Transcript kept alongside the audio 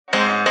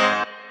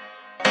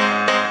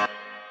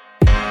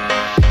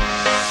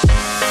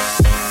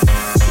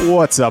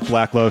What's up,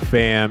 Black Love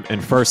fam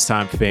and first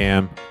time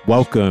fam?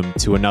 Welcome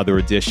to another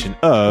edition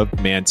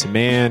of Man to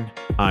Man.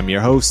 I'm your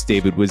host,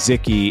 David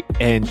Wazicki,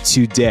 and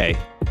today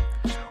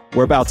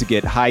we're about to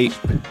get hype.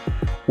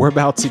 We're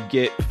about to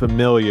get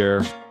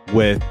familiar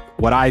with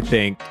what I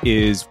think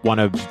is one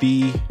of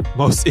the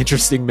most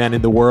interesting men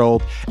in the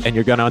world, and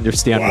you're going to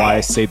understand why I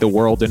say the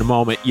world in a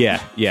moment.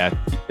 Yeah,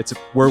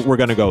 we're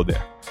going to go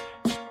there.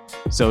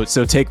 So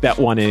take that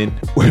one in.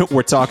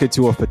 We're talking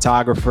to a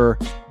photographer,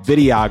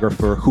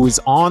 videographer who is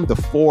on the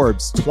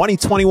Forbes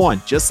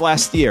 2021, just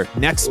last year,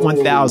 Next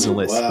 1000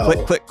 list. Wow.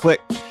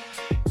 Click.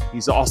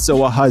 He's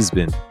also a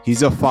husband.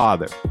 He's a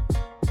father.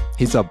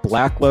 He's a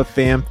Black Love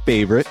fam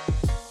favorite.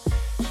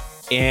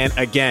 And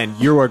again,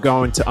 you are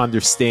going to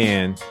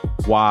understand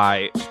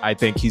why I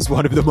think he's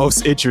one of the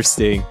most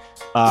interesting.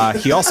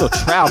 He also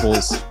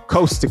travels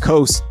coast to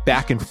coast,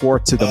 back and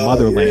forth to the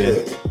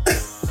motherland. Yeah.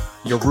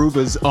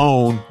 Yoruba's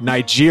own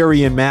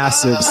Nigerian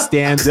massive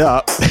stand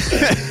up. There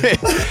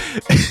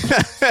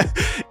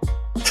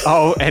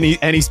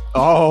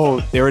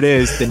it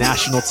is, the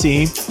national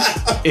team.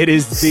 It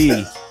is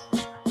the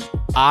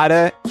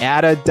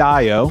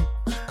Adedayo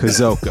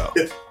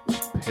Kuzoko.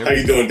 How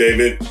you doing,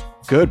 David?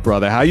 Good,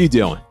 brother. How you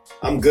doing?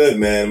 I'm good,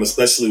 man. I'm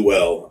especially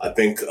well. I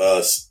think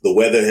the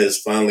weather has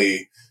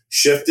finally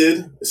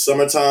shifted. It's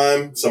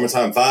summertime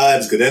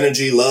vibes, good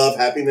energy, love,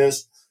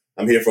 happiness.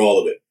 I'm here for all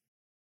of it.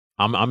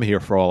 I'm here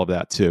for all of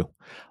that too.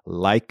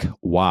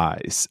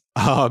 Likewise.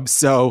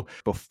 So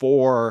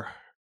before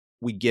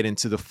we get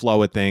into the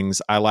flow of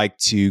things, I like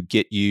to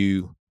get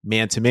you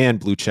man-to-man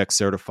blue check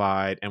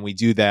certified, and we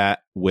do that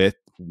with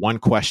one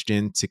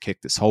question to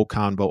kick this whole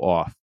convo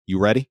off. You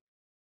ready?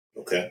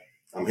 Okay,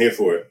 I'm here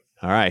for it.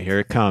 All right, here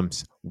it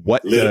comes.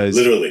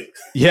 Literally?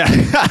 Yeah.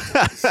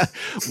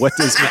 What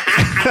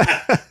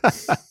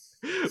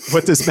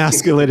does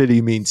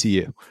masculinity mean to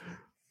you?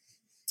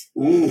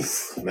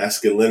 Oof,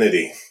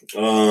 masculinity.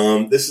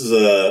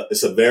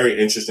 It's a very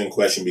interesting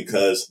question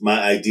because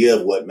my idea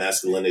of what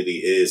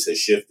masculinity is has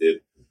shifted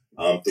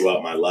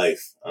throughout my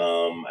life.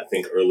 I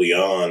think early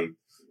on,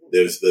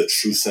 there's the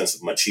true sense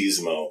of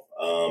machismo.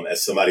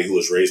 As somebody who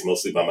was raised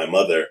mostly by my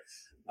mother,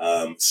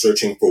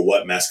 searching for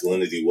what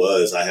masculinity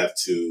was, I have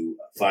to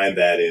find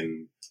that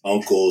in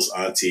uncles,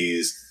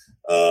 aunties,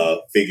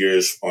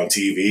 figures on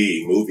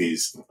TV,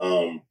 movies.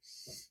 And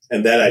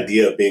that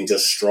idea of being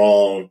just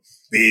strong,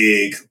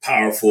 big,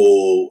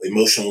 powerful,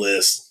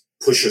 emotionless,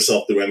 push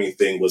yourself through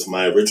anything was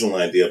my original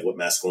idea of what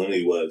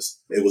masculinity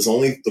was. It was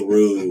only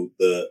through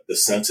the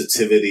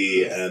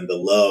sensitivity and the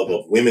love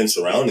of women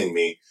surrounding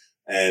me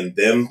and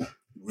them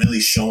really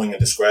showing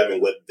and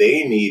describing what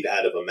they need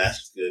out of a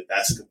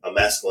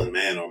masculine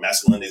man or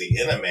masculinity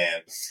in a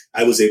man,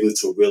 I was able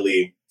to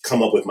really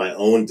come up with my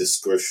own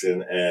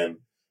description and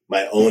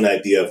my own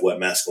idea of what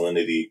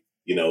masculinity,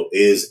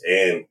 is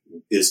and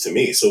is to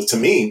me. So to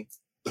me,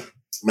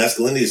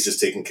 masculinity is just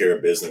taking care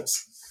of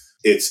business.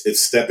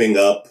 It's stepping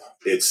up.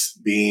 It's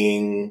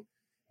being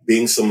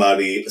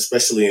somebody,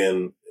 especially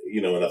in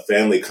a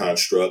family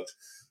construct,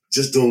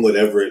 just doing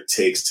whatever it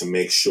takes to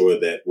make sure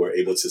that we're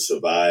able to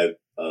survive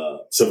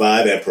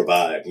and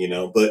provide,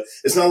 but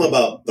it's not all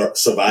about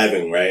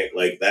surviving, right?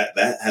 Like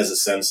that has a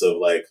sense of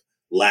like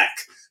lack.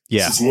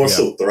 Yeah. It's more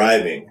so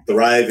thriving,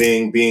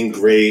 being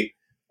great,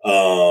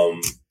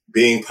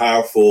 being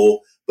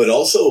powerful, but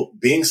also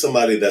being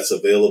somebody that's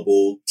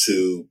available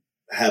to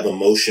have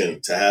emotion,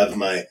 to have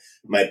my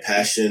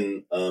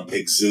passion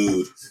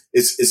exude.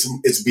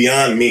 It's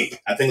beyond me.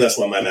 I think that's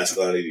what my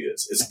masculinity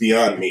is. It's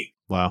beyond me.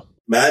 Wow.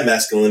 My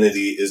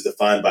masculinity is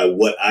defined by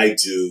what I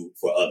do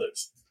for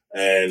others.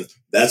 And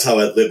that's how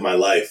I live my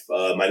life.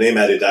 My name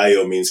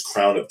Adedayo means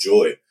crown of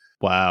joy.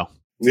 Wow.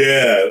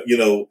 Yeah.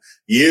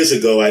 Years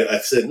ago, I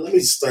said, let me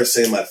start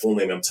saying my full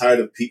name. I'm tired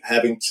of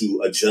having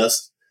to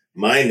adjust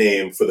my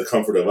name for the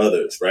comfort of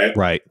others. Right.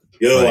 Right.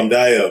 I'm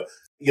Dayo.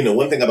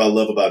 One thing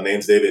love about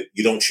names, David,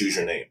 you don't choose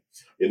your name.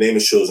 Your name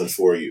is chosen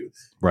for you.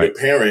 Right. Your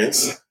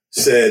parents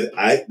said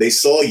they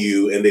saw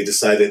you and they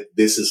decided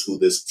this is who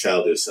this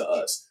child is to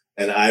us.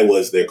 And I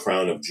was their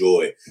crown of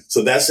joy.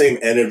 So that same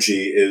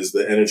energy is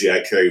the energy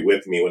I carry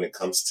with me when it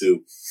comes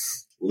to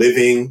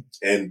living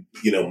and,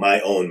 my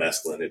own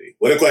masculinity.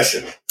 What a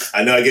question.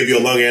 I know I gave you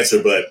a long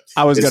answer, but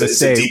I was going to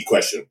say, it's a deep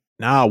question.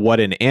 What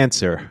an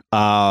answer.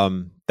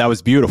 That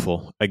was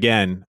beautiful.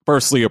 Again,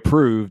 firstly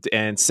approved.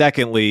 And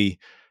secondly,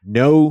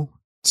 no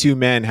two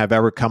men have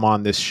ever come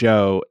on this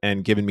show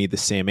and given me the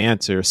same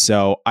answer.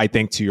 So I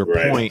think to your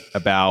point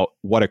about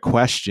what a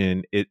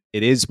question, it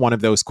is one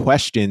of those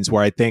questions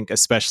where I think,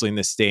 especially in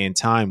this day and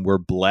time, we're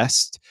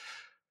blessed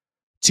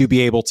to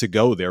be able to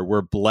go there.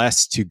 We're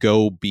blessed to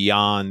go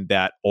beyond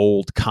that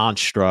old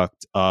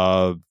construct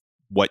of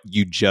what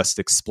you just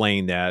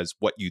explained as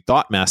what you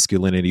thought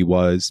masculinity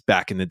was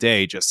back in the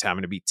day, just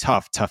having to be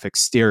tough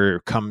exterior,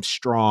 come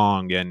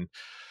strong. And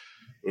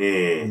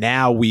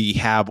now we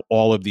have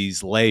all of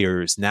these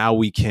layers. Now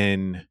we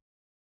can,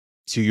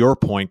 to your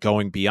point,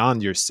 going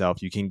beyond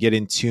yourself, you can get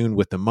in tune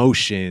with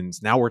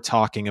emotions. Now we're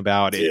talking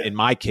about it. In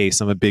my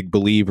case, I'm a big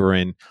believer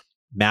in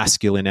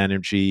masculine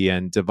energy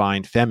and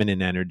divine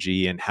feminine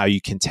energy and how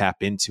you can tap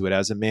into it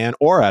as a man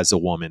or as a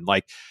woman.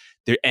 Like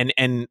there,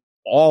 and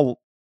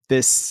all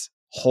this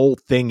whole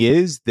thing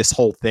this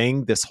whole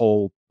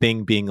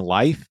thing being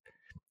life,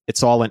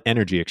 it's all an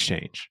energy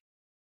exchange.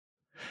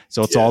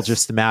 So it's all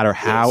just a matter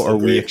how are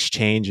we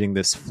exchanging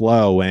this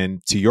flow.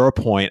 And to your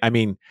point, I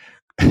mean,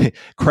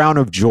 Crown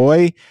of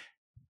Joy,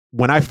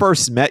 when I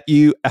first met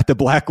you at the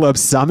Black Love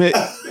Summit,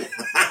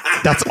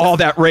 that's all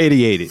that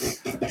radiated.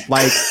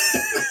 Like,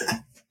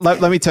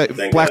 let me tell you,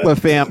 Thank Black God. Love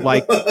fam,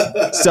 like,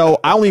 so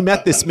I only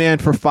met this man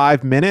for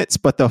 5 minutes,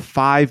 but the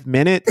 5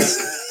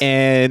 minutes,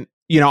 and,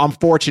 you know, I'm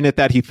fortunate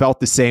that he felt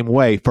the same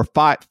way. For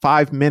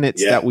five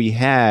minutes that we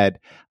had,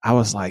 I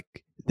was like,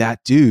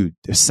 that dude,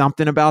 there's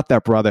something about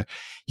that brother.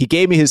 He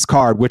gave me his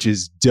card, which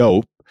is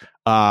dope.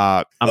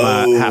 I'm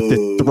gonna have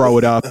to throw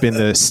it up in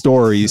the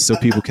stories so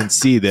people can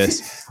see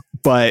this,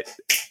 but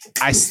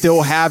I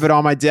still have it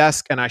on my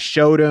desk, and I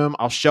showed him.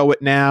 I'll show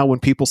it now when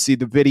people see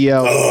the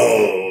video.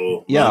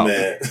 Oh, yeah,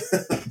 man!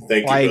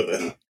 Thank you,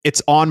 brother.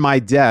 It's on my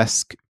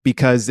desk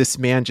because this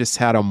man just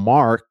had a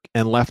mark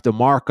and left a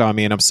mark on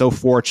me, and I'm so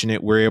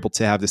fortunate we're able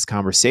to have this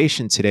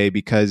conversation today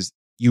because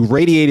you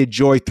radiated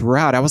joy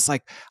throughout. I was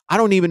like, I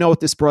don't even know what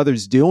this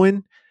brother's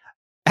doing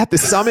at the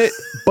summit,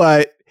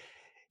 but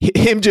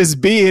him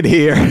just being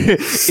here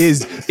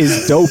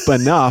is dope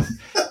enough.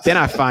 Then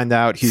I find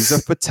out he's a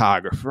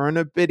photographer and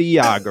a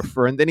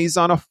videographer, and then he's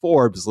on a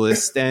Forbes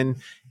list, and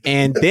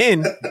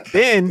then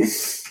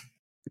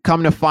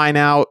come to find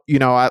out, you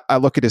know, I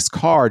look at his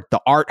card,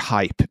 the art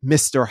hype,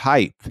 Mr.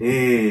 Hype,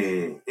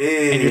 and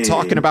you're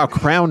talking about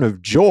Crown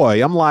of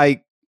Joy. I'm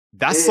like,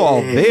 that's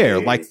all there.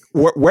 Like,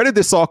 where did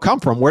this all come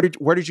from? Where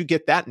did you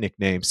get that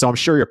nickname? So I'm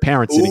sure your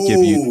parents didn't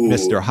give you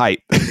Mr. Hype.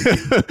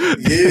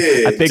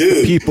 Yeah, I think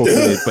the people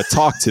did, but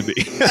talk to me.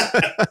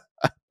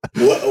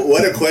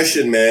 What a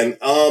question, man.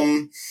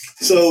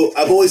 So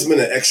I've always been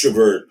an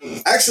extrovert.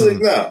 Actually,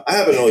 no, I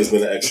haven't always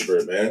been an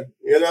extrovert, man.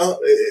 You know,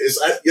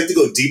 you have to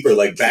go deeper,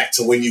 like back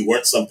to when you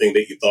weren't something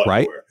that you thought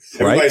you were.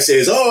 Everybody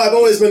says, "Oh, I've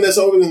always been this,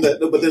 always been that."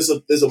 No, but there's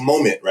a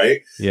moment,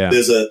 right? Yeah.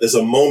 There's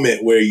a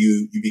moment where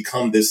you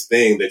become this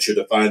thing that you're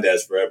defined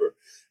as forever.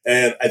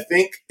 And I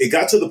think it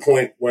got to the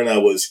point when I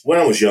was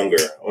younger,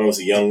 when I was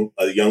a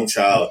young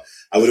child.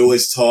 I would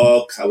always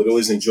talk. I would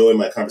always enjoy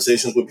my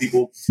conversations with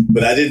people,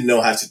 but I didn't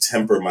know how to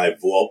temper my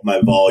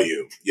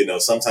volume. You know,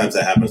 sometimes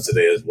that happens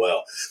today as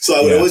well. So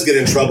I would always get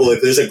in trouble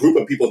if there's a group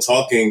of people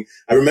talking.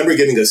 I remember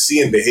getting a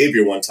C in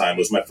behavior one time. It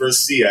was my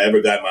first C I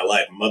ever got in my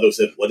life. My mother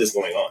said, "What is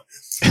going on?"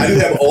 I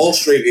didn't have all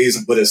straight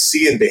A's, but a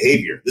C in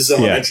behavior. This is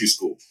elementary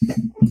school.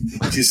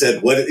 She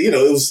said, "What?" You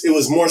know, it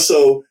was more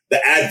so the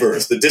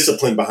adverse, the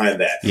discipline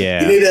behind that.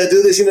 Yeah, you need to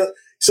do this. You know.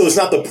 So it's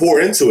not the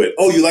pour into it.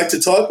 Oh, you like to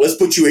talk? Let's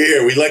put you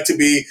here. We like to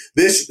be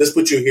this. Let's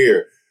put you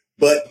here.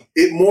 But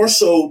it more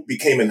so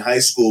became in high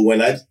school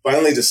when I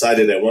finally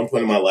decided at one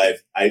point in my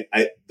life,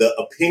 the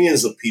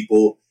opinions of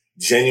people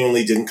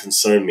genuinely didn't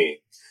concern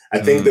me. I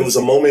think there was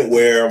a moment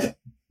where,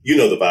 you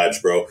know the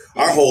vibes, bro.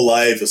 Our whole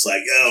life is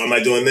like, yo, am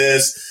I doing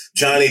this?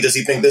 Johnny, does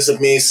he think this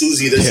of me?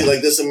 Susie, does she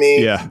like this of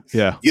me? Yeah.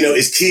 You know,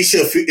 is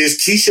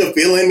Keisha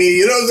feeling me?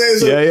 You know what I'm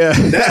saying?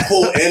 So that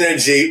whole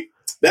energy.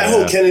 That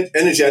whole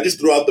energy, I just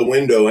threw out the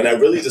window, and I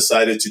really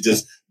decided to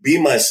just be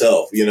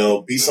myself, you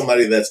know, be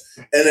somebody that's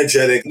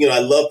energetic. You know, I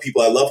love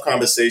people. I love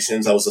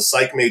conversations. I was a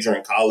psych major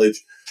in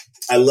college.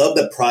 I love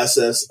the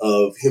process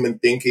of human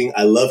thinking.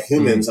 I love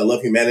humans. I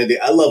love humanity.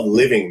 I love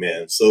living,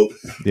 man. So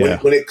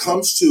when it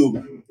comes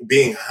to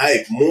being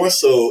hype, more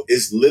so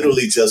is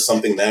literally just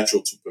something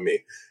natural for me.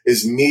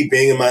 Is me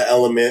being in my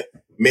element,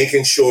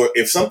 making sure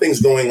if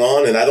something's going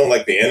on and I don't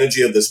like the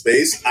energy of the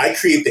space, I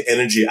create the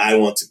energy I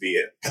want to be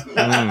in.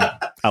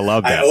 I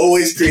love that. I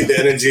always create the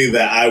energy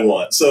that I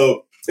want.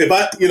 So if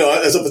I, you know,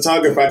 as a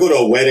photographer, I go to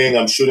a wedding,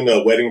 I'm shooting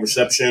a wedding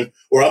reception,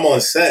 or I'm on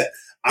set,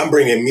 I'm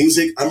bringing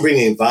music, I'm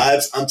bringing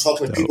vibes, I'm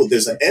talking to people.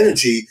 There's an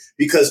energy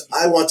because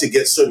I want to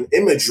get certain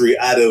imagery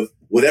out of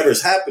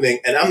whatever's happening.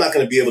 And I'm not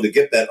going to be able to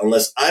get that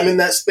unless I'm in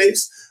that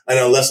space and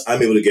unless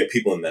I'm able to get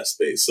people in that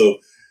space. So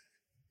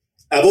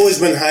I've always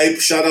been hype.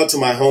 Shout out to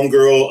my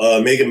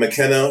homegirl, Megan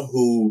McKenna,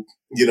 who,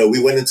 you know,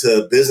 we went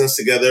into business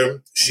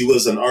together. She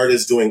was an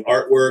artist doing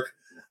artwork.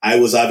 I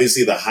was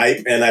obviously the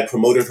hype, and I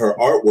promoted her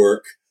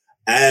artwork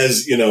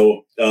as, you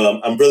know,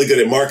 I'm really good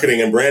at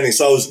marketing and branding.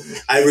 So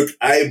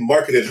I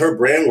marketed her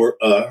brand work,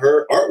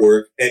 her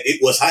artwork, and it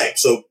was hype.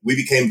 So we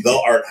became the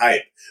art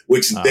hype,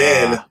 which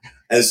then,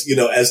 as you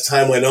know, as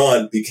time went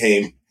on,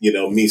 became, you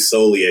know, me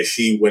solely as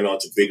she went on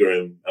to bigger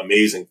and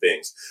amazing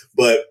things.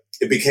 But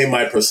it became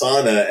my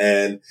persona,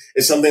 and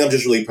it's something I'm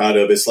just really proud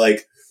of. It's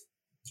like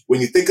when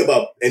you think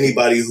about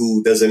anybody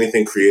who does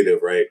anything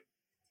creative, right?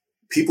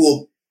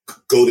 People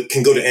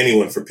can go to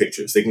anyone for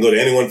pictures. They can go to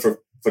anyone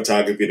for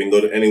photography. They can go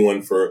to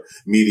anyone for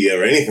media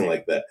or anything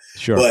like that.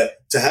 Sure. But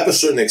to have a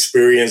certain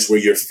experience where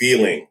you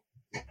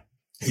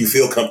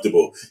feel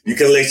comfortable, you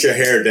can let your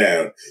hair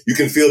down, you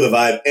can feel the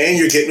vibe, and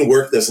you're getting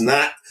work that's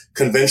not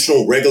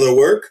conventional, regular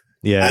work.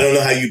 Yeah. I don't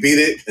know how you beat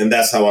it, and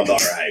that's how I'm the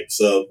hype.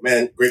 So,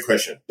 man, great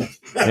question.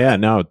 Yeah,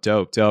 no,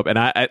 dope. And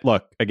I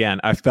look, again,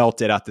 I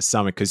felt it at the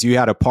summit because you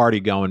had a party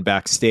going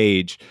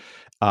backstage.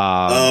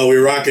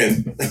 We're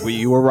rocking.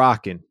 You were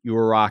rocking.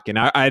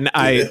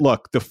 I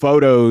look, the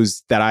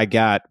photos that I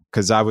got,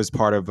 because I was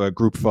part of a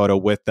group photo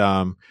with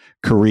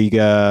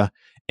Kariga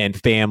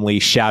and family.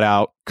 Shout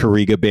out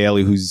Kariga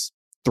Bailey, who's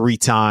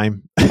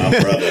three-time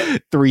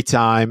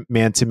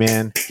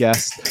man-to-man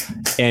guest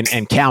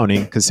and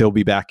counting, because he'll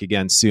be back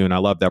again soon. I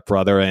love that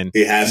brother, and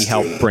he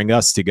helped bring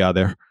us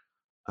together.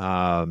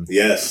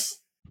 Yes.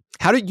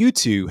 How did you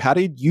two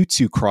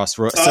cross?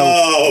 So,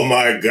 oh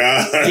my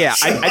God! Yeah,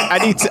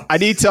 I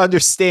need to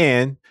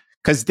understand,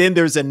 because then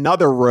there's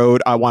another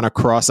road I want to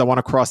cross. I want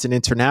to cross an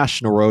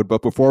international road,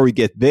 but before we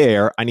get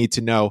there, I need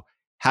to know,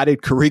 how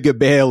did Kariga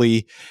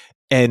Bailey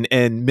and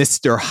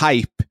Mr.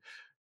 Hype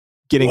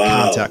get in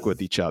contact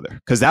with each other?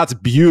 Because that's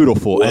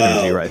beautiful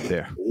energy right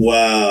there.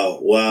 Wow,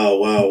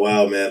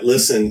 man.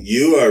 Listen,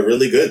 you are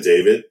really good,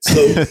 David.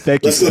 So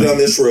let's go down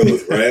this road,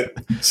 right?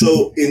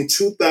 So in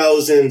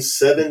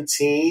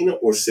 2017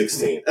 or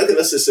 16, okay,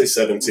 let's just say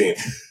 17,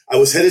 I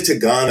was headed to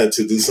Ghana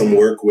to do some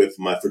work with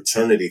my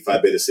fraternity,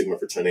 Phi Beta Sigma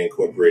Fraternity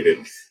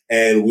Incorporated.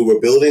 And we were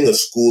building a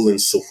school in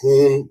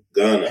Sahun,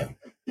 Ghana.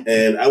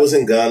 And I was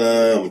in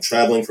Ghana. I'm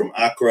traveling from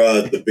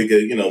Accra, the bigger,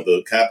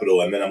 the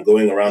capital. And then I'm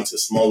going around to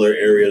smaller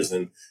areas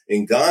in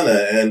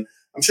Ghana. And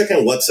I'm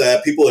checking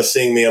WhatsApp. People are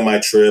seeing me on my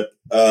trip.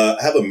 I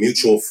have a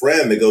mutual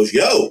friend that goes,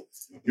 yo,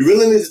 you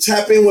really need to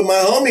tap in with my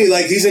homie.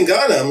 Like, he's in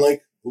Ghana. I'm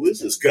like, who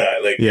is this guy?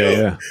 Like,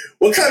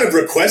 what kind of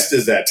request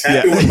is that?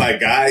 Tapping with my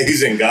guy,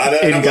 he's in Ghana?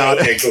 And I'm like,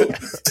 okay, cool.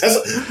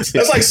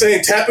 That's like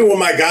saying tapping with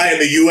my guy in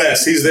the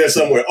U.S. He's there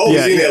somewhere. Oh,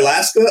 is he in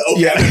Alaska?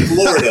 Okay, I'm in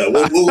Florida.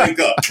 We'll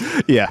link up.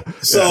 Yeah.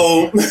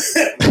 So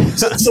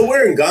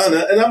we're in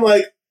Ghana, and I'm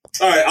like,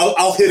 all right,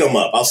 I'll hit him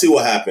up. I'll see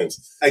what happens.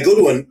 I go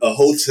to a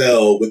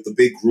hotel with the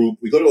big group.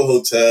 We go to a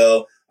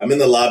hotel. I'm in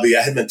the lobby.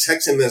 I had been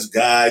texting this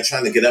guy,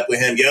 trying to get up with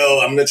him. Yo,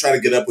 I'm going to try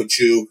to get up with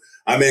you.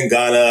 I'm in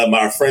Ghana.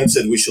 My friend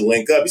said we should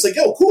link up. He's like,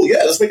 yo, cool.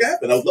 Yeah, let's make it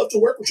happen. I would love to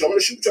work with you. I want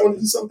to shoot with you. I want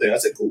to do something. I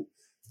said, cool.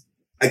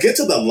 I get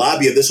to the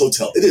lobby of this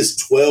hotel. It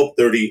is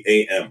 12:30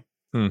 a.m.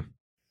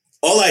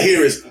 All I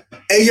hear is,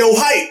 hey, yo,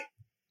 hype.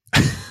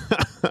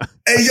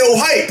 Hey, yo,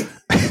 hype.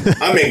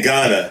 I'm in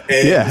Ghana.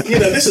 And,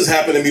 this has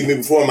happened to me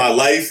before in my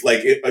life,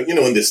 like,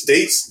 in the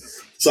States.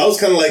 So I was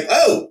kind of like,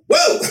 oh,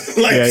 whoa.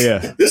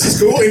 This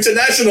is cool.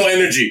 International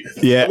energy.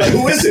 Yeah. I'm like,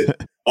 who is it?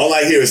 All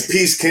I hear is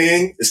Peace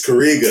King, it's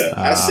Kariga.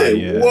 I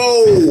said,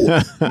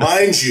 whoa,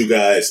 mind you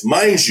guys,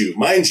 mind you.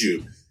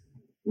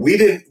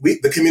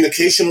 The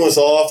communication was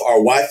off. Our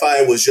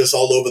Wi-Fi was just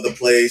all over the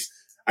place.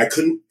 I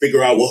couldn't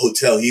figure out what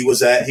hotel he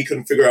was at. He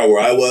couldn't figure out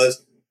where I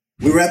was.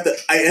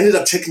 I ended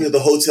up checking into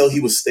the hotel he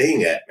was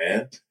staying at,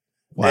 man.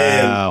 Wow.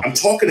 And I'm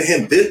talking to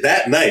him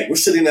that night. We're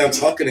sitting down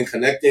talking and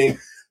connecting,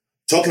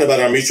 talking about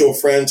our mutual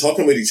friend,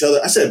 talking with each other.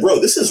 I said, bro,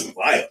 this is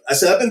wild. I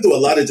said, I've been through a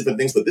lot of different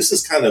things, but this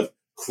is kind of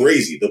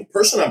crazy. The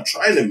person I'm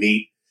trying to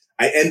meet,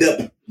 I end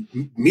up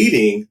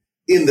meeting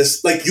in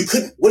this, like,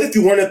 what if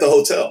you weren't at the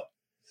hotel?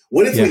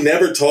 What if we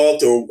never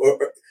talked or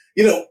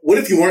what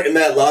if you weren't in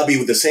that lobby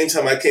with the same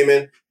time I came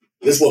in?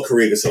 This is what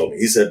Kariga told me.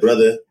 He said,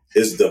 brother,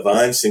 it's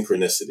divine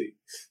synchronicity.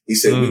 He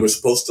said, we were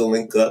supposed to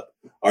link up.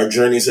 Our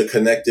journeys are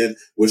connected.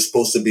 We're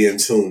supposed to be in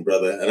tune,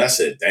 brother. And I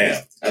said,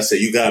 damn. I said,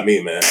 you got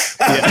me, man.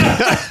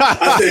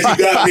 I said, you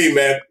got me,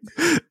 man.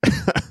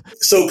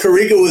 So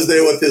Kariga was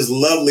there with his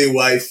lovely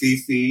wife,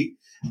 Fifi,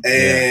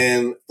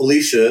 and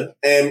Felicia.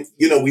 And,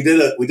 we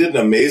did an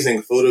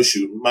amazing photo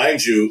shoot.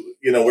 Mind you,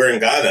 we're in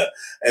Ghana.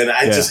 And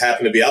I just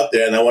happened to be out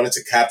there, and I wanted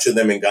to capture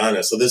them in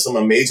Ghana. So there's some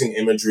amazing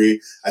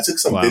imagery. I took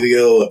some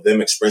video of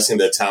them expressing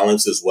their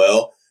talents as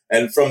well.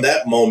 And from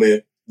that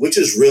moment, which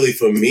is really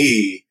for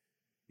me,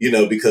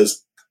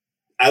 because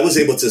I was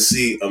able to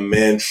see a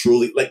man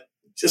truly, like,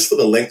 just for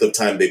the length of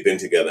time they've been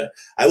together,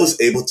 I was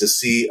able to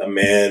see a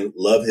man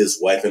love his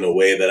wife in a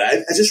way that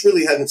I just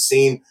really hadn't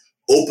seen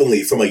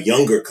openly from a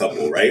younger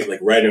couple, right?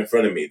 Like, right in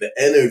front of me. The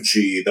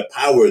energy, the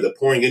power, the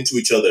pouring into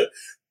each other,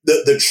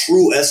 the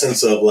true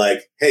essence of,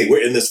 like, hey,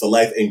 we're in this for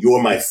life and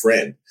you're my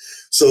friend.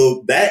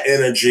 So that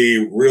energy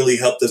really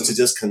helped us to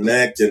just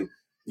connect, and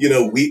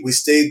we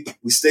stayed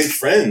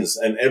friends,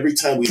 and every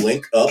time we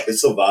link up,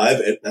 it's a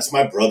vibe. And that's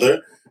my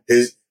brother.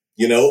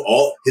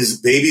 All his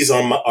babies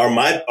are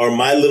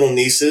my little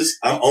nieces.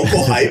 I'm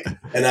Uncle Hype,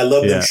 and I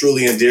love them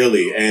truly and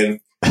dearly.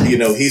 And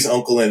he's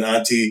uncle and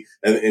auntie,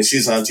 and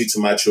she's auntie to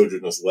my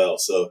children as well.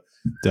 So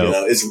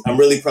I'm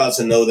really proud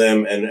to know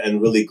them,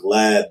 and really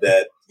glad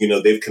that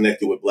they've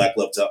connected with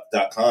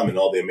blacklove.com and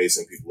all the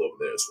amazing people over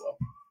there as well.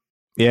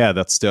 Yeah,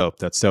 that's dope.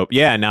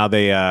 Yeah, now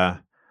they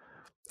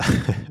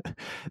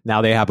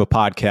now they have a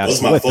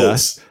podcast with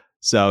us.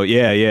 So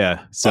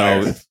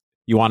So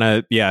you want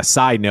to,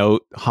 side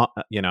note,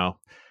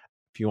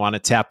 if you want to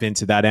tap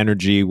into that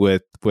energy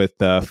with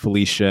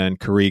Felicia and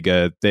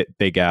Kariga,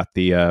 they got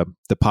the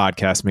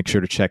podcast. Make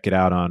sure to check it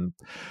out on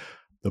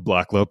The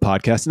Black Love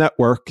Podcast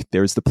Network.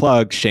 There's the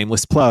plug,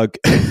 shameless plug.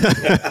 David,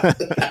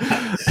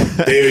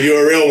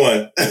 you're a real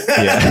one.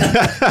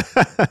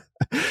 Yeah.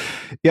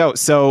 Yo,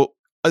 so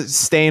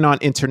staying on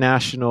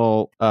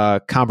international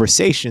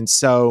conversations.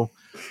 So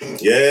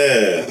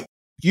yeah,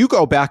 you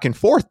go back and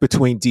forth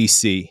between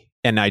DC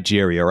and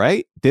Nigeria,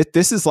 right?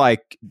 This is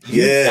like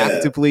you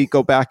actively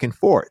go back and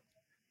forth.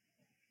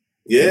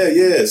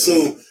 Yeah.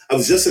 So I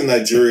was just in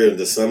Nigeria in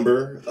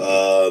December.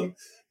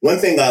 One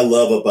thing I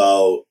love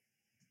about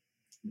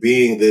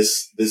being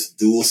this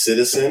dual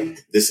citizen,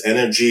 this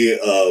energy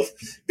of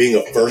being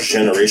a first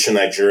generation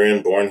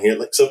Nigerian born here.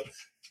 Like, so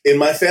in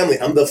my family,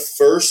 I'm the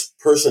first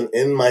person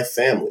in my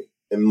family,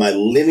 in my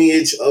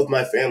lineage of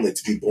my family,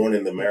 to be born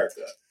in America.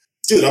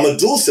 Dude, I'm a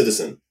dual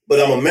citizen, but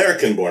I'm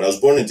American born. I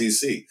was born in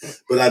DC,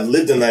 but I've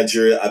lived in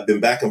Nigeria. I've been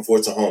back and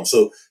forth to home.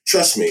 So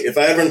trust me, if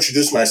I ever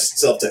introduce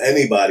myself to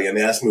anybody and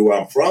they ask me where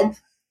I'm from,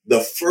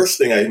 the first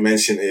thing I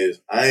mention is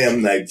I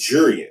am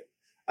Nigerian.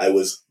 I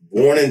was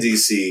born in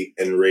DC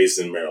and raised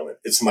in Maryland.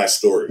 It's my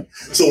story.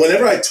 So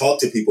whenever I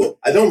talk to people,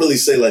 I don't really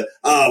say like,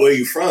 where are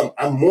you from?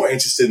 I'm more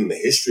interested in the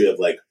history of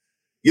like,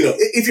 you know,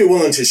 if you're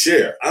willing to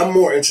share, I'm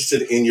more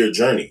interested in your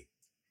journey.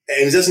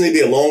 And it doesn't need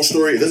to be a long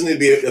story. It doesn't need to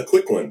be a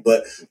quick one.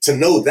 But to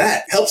know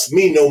that helps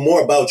me know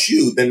more about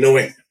you than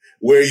knowing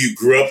where you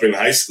grew up in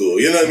high school.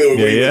 You know what I mean?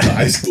 Where you went to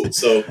high school.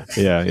 So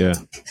yeah.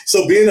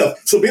 So being a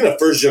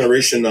first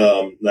generation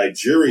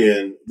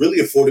Nigerian really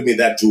afforded me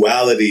that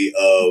duality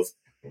of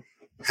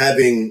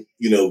having,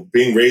 you know,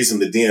 being raised in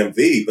the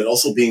DMV, but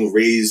also being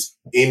raised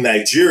in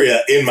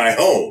Nigeria in my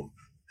home.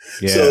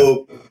 Yeah.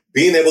 So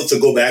being able to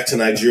go back to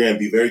Nigeria and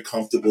be very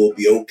comfortable,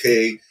 be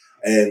okay,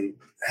 and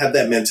have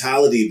that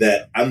mentality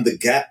that I'm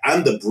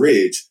the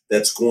bridge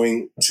that's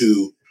going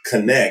to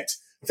connect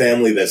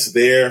family that's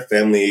there,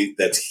 family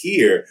that's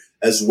here,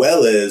 as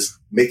well as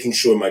making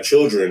sure my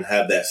children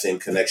have that same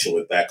connection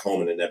with back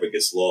home and it never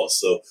gets lost.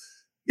 So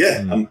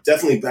yeah, I'm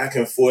definitely back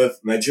and forth.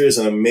 Nigeria is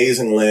an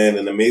amazing land,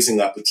 an amazing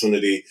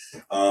opportunity.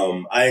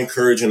 I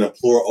encourage and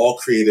implore all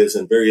creatives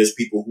and various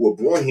people who are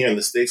born here in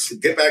the States to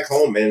get back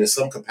home, man, in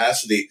some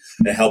capacity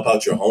and help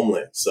out your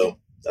homeland. So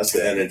that's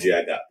the energy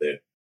I got there.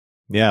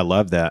 Yeah, I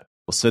love that.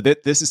 So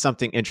this is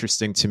something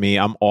interesting to me.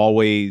 I'm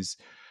always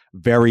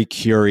very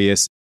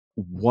curious.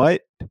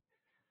 What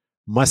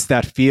must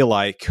that feel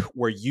like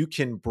where you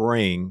can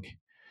bring,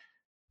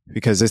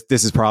 because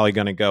this is probably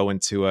going to go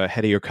into a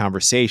headier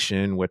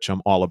conversation, which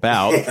I'm all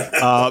about.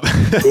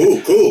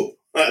 Cool.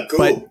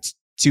 But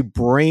to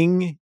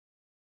bring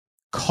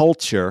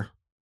culture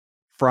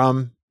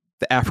from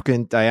the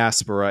African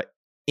diaspora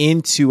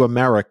into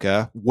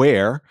America,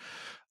 where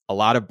a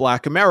lot of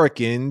Black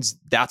Americans,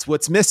 that's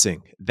what's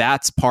missing.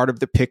 That's part of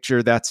the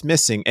picture that's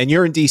missing. And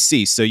you're in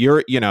DC, so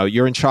you're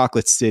in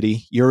Chocolate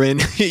City. You're in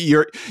milk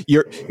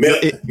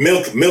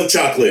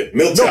chocolate.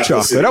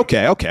 City.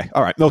 Okay.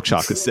 All right, Milk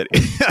Chocolate City.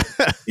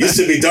 Used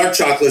to be Dark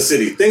Chocolate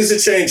City. Things are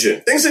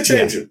changing.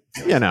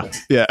 Yeah.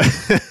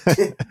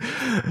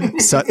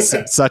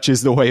 Such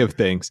is the way of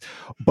things.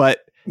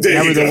 But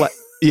nevertheless,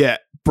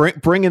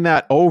 bringing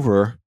that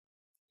over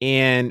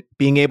and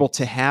being able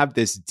to have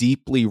this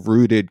deeply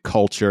rooted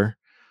culture,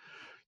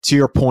 to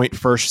your point,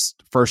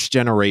 first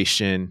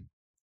generation,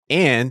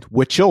 and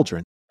with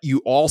children.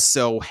 You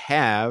also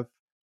have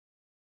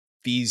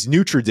these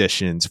new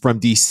traditions from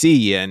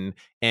DC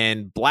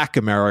and Black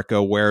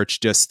America, where it's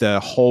just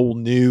a whole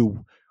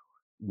new,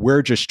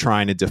 we're just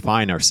trying to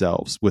define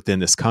ourselves within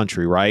this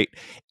country, right?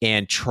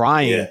 And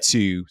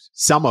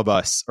some of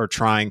us are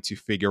trying to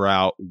figure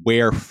out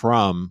where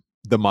from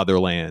the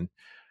motherland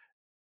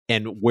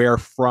and where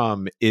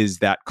from is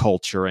that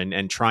culture,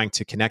 and trying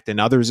to connect. And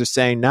others are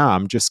saying, no,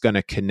 I'm just going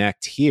to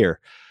connect here.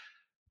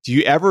 Do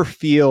you ever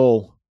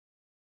feel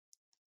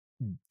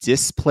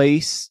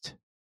displaced,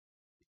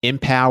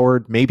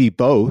 empowered, maybe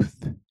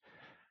both,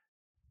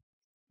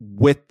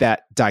 with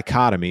that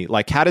dichotomy?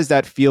 Like, how does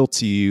that feel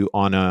to you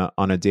on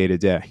a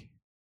day-to-day?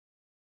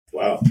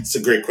 Wow, it's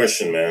a great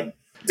question, man.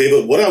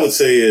 David, what I would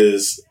say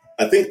is,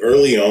 I think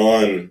early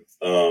on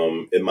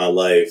in my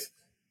life,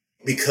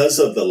 because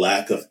of the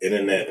lack of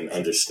internet and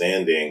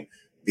understanding,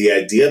 the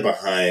idea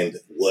behind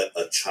what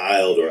a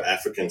child or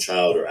African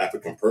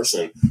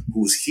person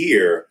who's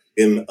here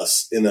in a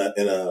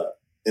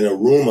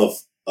room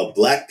of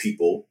Black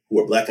people who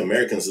are Black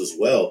Americans as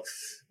well,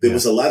 there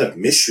was a lot of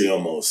mystery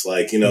almost.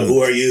 Like, you know, who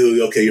are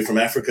you? Okay, you're from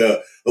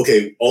Africa.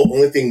 Okay,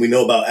 only thing we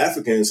know about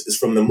Africans is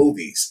from the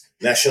movies,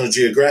 National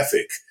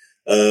Geographic,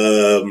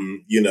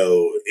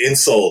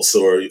 insults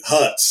or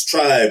huts,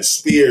 tribes,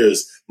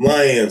 spears,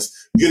 lions.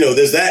 You know,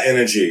 there's that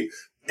energy.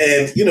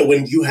 And, you know,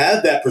 when you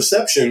have that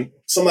perception,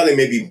 somebody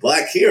may be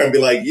Black here and be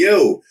like,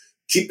 yo,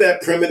 keep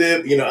that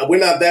primitive. You know, we're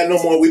not that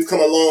no more. We've come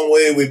a long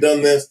way. We've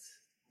done this.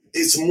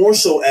 It's more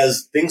so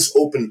as things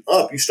open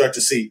up, you start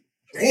to see,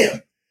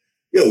 damn,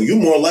 yo,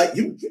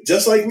 you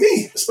just like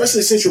me,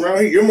 especially since you're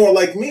around here, you're more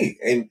like me.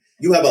 And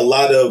you have a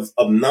lot of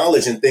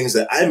knowledge and things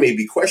that I may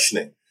be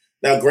questioning.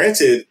 Now,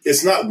 granted,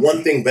 it's not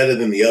one thing better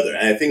than the other.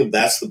 And I think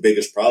that's the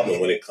biggest problem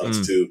when it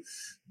comes to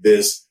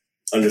this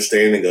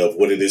understanding of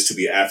what it is to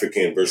be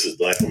African versus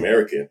Black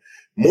American.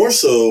 More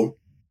so,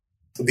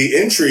 the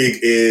intrigue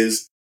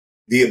is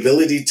the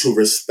ability to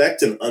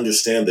respect and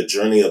understand the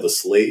journey of a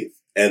slave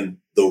and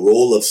the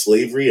role of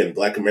slavery and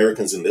Black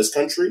Americans in this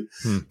country,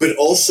 but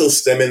also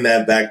stemming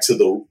that back to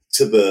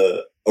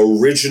the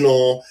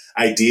original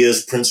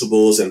ideas,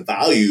 principles, and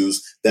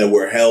values that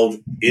were held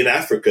in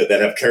Africa that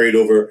have carried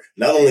over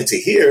not only to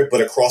here,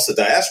 but across the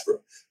diaspora.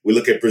 We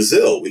look at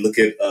Brazil, we look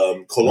at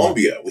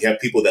Colombia. We have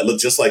people that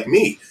look just like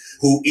me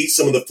who eat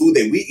some of the food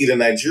that we eat in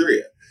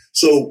Nigeria.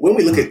 So when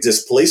we look at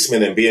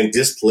displacement and being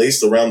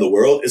displaced around the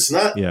world, it's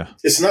not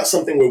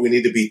something where we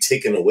need to be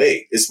taken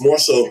away. It's more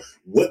so,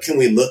 what can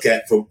we look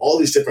at from all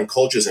these different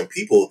cultures and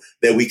people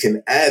that we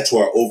can add to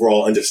our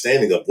overall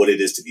understanding of what it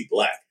is to be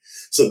Black?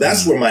 So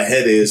that's where my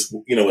head is,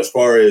 as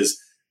far as,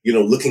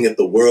 looking at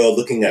the world,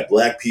 looking at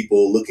Black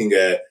people, looking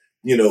at,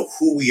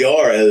 who we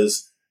are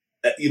as,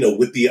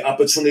 with the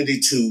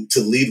opportunity to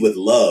lead with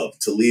love,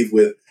 to lead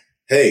with,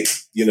 hey,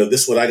 this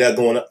is what I got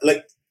going on.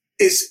 Like,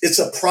 it's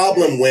a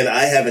problem when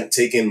I haven't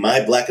taken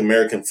my Black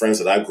American friends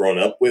that I've grown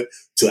up with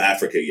to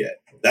Africa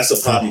yet. That's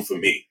a problem for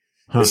me.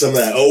 It's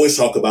something I always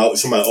talk about.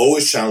 It's something I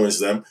always challenge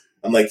them.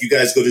 I'm like, you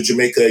guys go to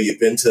Jamaica,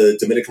 you've been to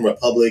Dominican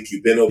Republic,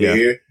 you've been over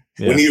here.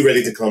 Yeah. When are you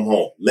ready to come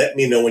home? Let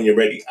me know when you're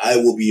ready. I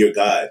will be your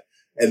guide.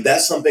 And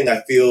that's something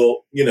I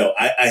feel,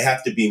 I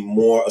have to be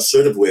more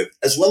assertive with,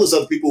 as well as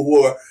other people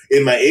who are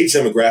in my age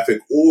demographic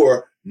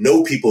or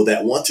know people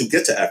that want to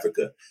get to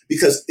Africa.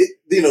 Because,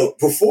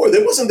 before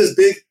there wasn't this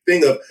big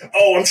thing of,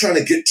 I'm trying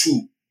to get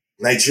to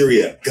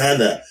Nigeria,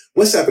 Ghana,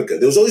 West Africa.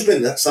 There's always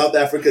been South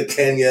Africa,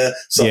 Kenya,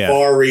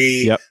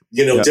 Safari,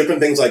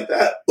 different things like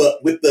that.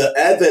 But with the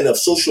advent of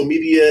social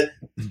media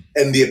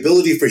and the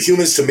ability for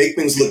humans to make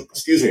things look,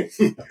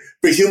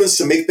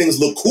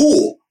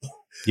 cool.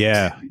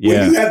 Yeah.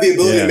 When you have the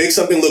ability to make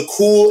something look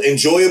cool,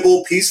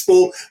 enjoyable,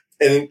 peaceful,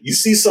 and you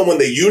see someone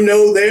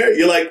that there,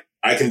 you're like,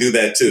 I can do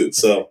that too.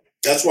 So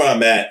that's where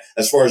I'm at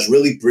as far as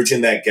really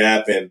bridging that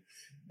gap and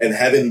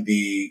having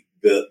the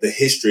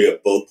history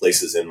of both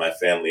places in my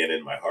family and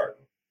in my heart.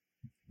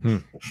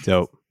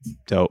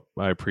 Dope.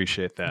 I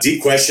appreciate that.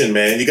 Deep question,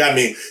 man. You got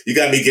me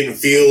getting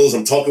feels.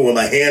 I'm talking with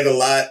my hand a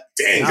lot.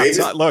 Dang,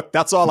 David. Look,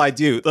 that's all I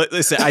do.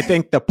 Listen, I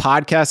think the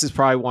podcast is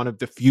probably one of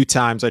the few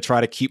times I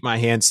try to keep my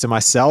hands to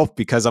myself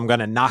because I'm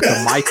going to knock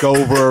a mic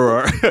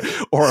over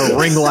or a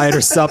ring light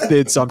or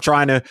something. So I'm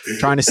trying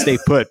to stay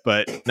put,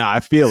 but no,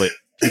 I feel it.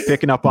 Keep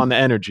picking up on the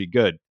energy.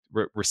 Good.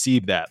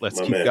 Receive that. Let's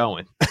keep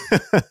going.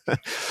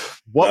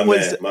 My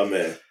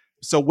man.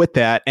 So with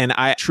that, and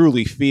I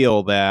truly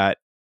feel that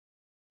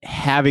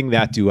having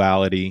that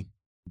duality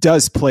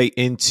does play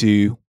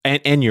into,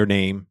 and your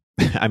name,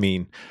 I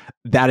mean,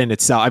 that in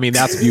itself, I mean,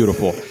 that's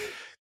beautiful.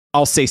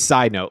 I'll say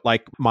side note,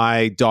 like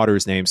my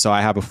daughter's name. So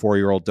I have a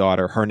 4-year-old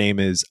daughter. Her name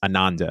is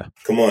Ananda.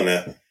 Come on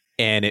now.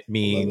 And it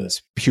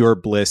means pure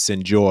bliss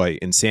and joy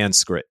in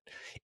Sanskrit.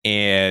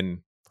 And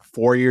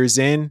 4 years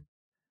in,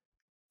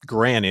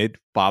 granted,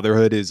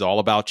 fatherhood is all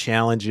about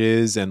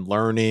challenges and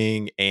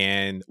learning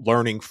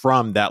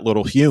from that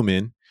little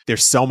human.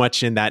 There's so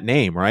much in that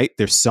name, right?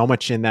 There's so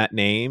much in that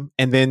name.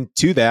 And then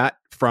to that,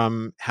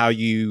 from how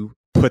you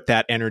put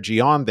that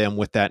energy on them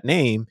with that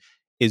name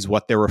is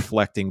what they're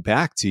reflecting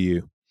back to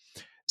you.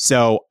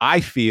 So I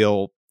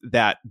feel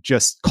that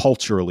just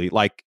culturally,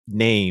 like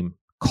name,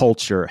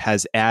 culture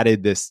has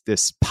added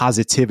this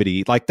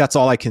positivity. Like that's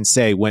all I can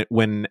say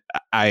when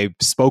I've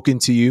spoken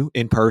to you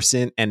in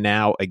person, and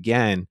now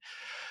again,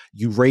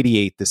 you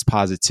radiate this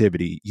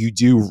positivity. You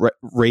do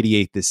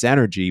radiate this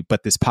energy,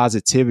 but this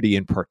positivity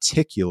in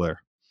particular.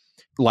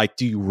 Like,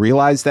 do you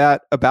realize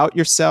that about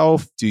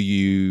yourself? Do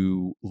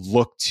you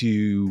look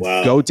to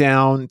go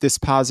down this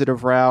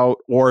positive route,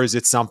 or is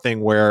it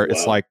something where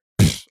it's like,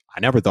 I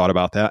never thought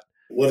about that?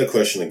 What a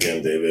question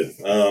again, David.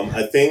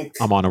 I think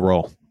I'm on a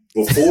roll.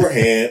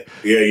 Beforehand,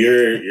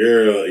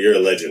 you're a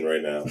legend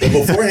right now. But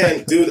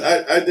beforehand, dude,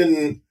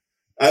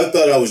 I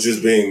thought I was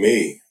just being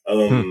me.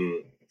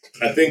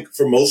 I think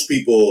for most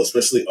people,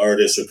 especially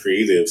artists or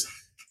creatives,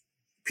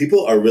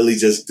 people are really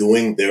just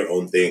doing their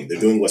own thing. They're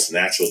doing what's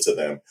natural to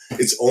them.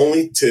 It's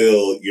only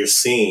till you're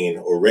seen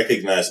or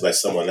recognized by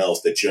someone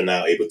else that you're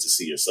now able to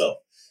see yourself.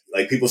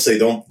 Like people say,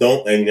 don't,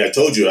 and I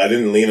told you, I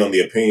didn't lean on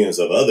the opinions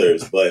of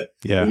others, but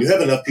when you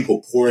have enough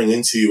people pouring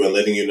into you and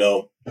letting you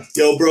know,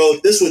 yo, bro,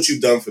 this is what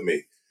you've done for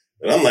me.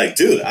 And I'm like,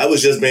 dude, I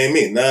was just being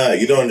me. Nah,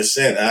 you don't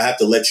understand. I have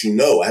to let you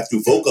know. I have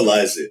to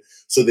vocalize it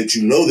so that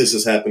you know this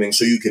is happening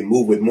so you can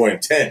move with more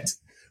intent.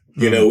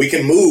 You know, we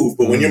can move,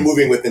 but when you're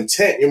moving with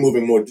intent, you're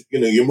moving more,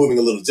 you're moving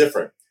a little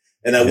different.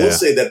 And I will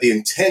say that the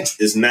intent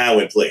is now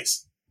in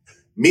place.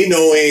 Me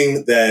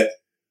knowing that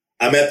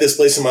I'm at this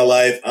place in my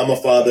life, I'm a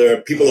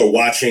father, people are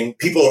watching,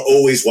 people are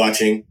always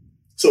watching.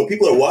 So if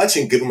people are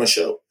watching, give them a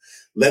show.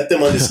 Let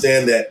them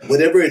understand that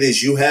whatever it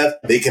is you have,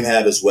 they can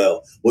have as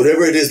well.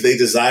 Whatever it is they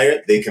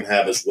desire, they can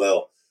have as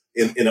well.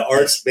 In an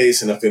art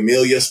space, in a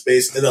familiar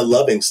space, in a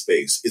loving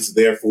space, it's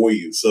there for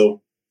you.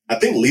 So I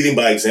think leading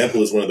by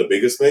example is one of the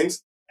biggest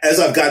things. As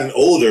I've gotten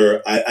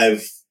older,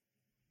 I've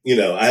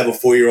I have a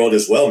 4-year-old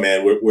as well,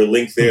 man. We're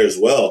linked there as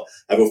well.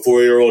 I have a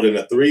 4-year-old and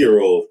a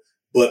 3-year-old,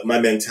 but my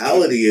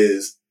mentality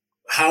is,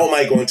 how am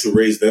I going to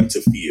raise them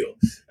to feel?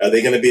 Are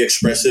they going to be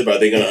expressive? Are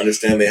they going to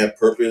understand they have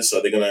purpose?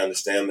 Are they going to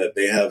understand that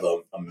they have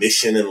a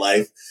mission in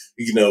life?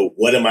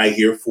 What am I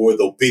here for?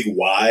 The big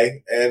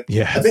why. And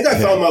I think I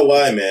found my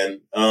why, man,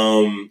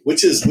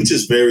 which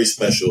is very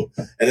special.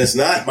 And it's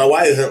not, my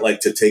why isn't like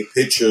to take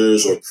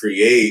pictures or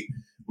create.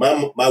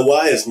 My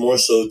why is more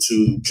so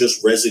to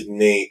just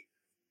resonate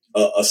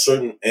a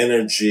certain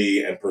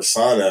energy and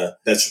persona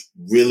that's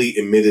really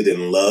emitted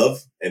in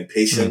love and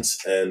patience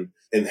and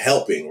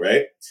helping,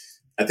 right?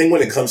 I think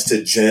when it comes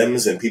to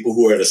gems and people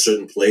who are at a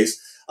certain place,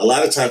 a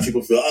lot of times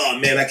people feel, oh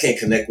man, I can't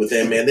connect with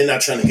them, man. They're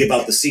not trying to give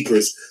out the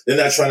secrets. They're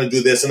not trying to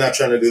do this. They're not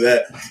trying to do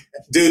that.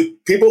 Dude,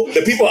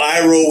 the people I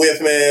roll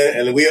with, man,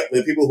 and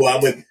the people who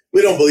I'm with,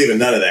 we don't believe in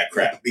none of that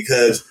crap,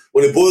 because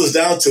when it boils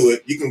down to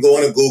it, you can go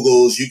on to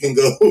Google's, you can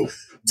go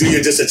do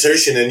your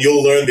dissertation, and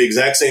you'll learn the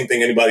exact same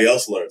thing anybody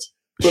else learns.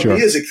 For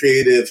me as a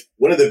creative,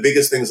 one of the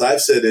biggest things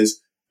I've said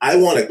is I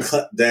want to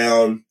cut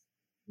down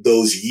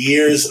those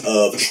years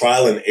of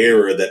trial and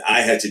error that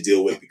I had to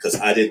deal with because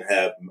I didn't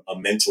have a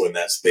mentor in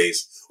that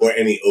space or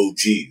any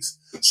OGs.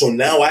 So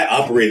now I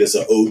operate as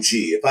an OG.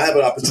 If I have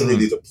an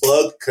opportunity to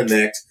plug,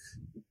 connect,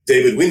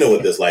 David, we know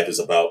what this life is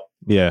about.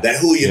 Yeah. That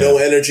who you know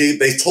energy,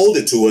 they told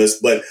it to us,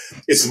 but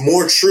it's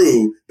more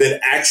true than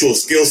actual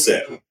skill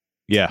set.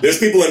 Yeah. There's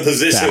people in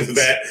positions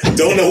that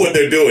don't know what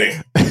they're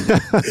doing,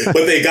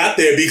 but they got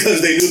there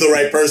because they knew the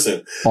right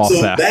person.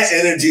 That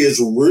energy is,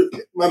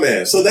 my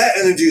man. So that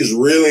energy is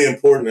really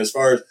important as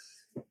far as,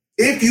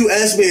 if you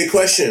ask me a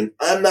question,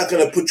 I'm not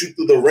going to put you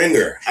through the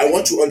ringer. I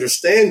want to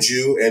understand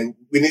you, and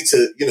we need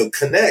to,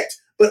 connect,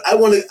 but I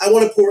want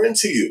to pour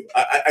into you.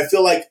 I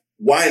feel like,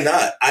 why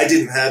not? I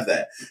didn't have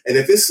that. And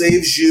if it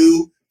saves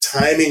you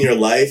time in your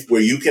life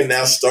where you can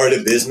now start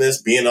a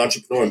business, be an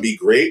entrepreneur, and be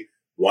great,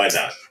 why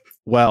not?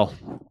 Well,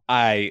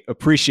 I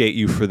appreciate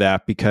you for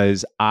that,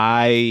 because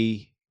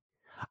I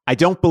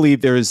don't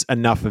believe there's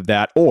enough of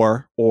that,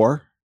 or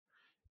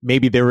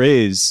maybe there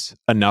is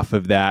enough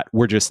of that.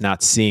 We're just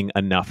not seeing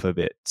enough of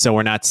it. So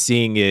we're not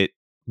seeing it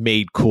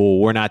made cool.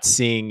 We're not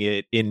seeing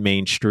it in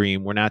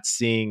mainstream. We're not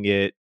seeing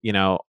it,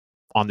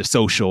 on the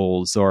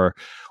socials or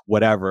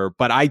whatever.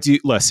 But I do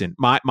listen,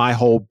 my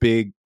whole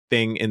big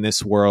thing in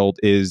this world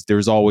is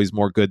there's always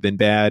more good than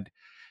bad.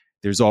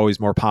 There's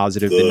always more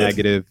positive than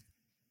negative.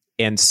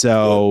 And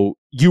so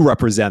you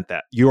represent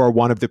that. You are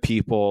one of the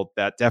people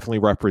that definitely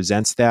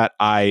represents that.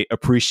 I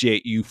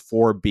appreciate you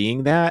for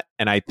being that.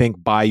 And I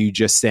think by you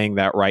just saying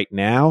that right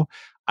now,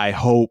 I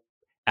hope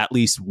at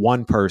least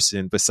one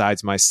person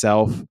besides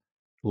myself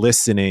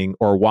listening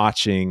or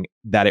watching,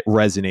 that it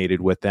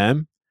resonated with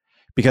them.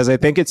 Because I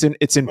think it's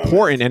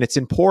important, and it's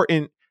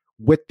important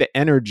with the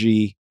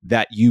energy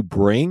that you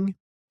bring,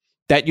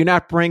 that you're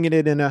not bringing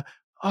it in a,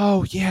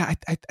 oh yeah,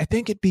 I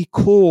think it'd be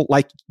cool.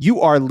 Like,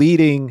 you are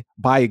leading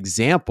by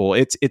example.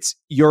 It's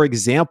your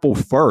example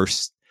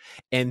first.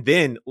 And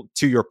then,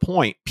 to your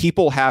point,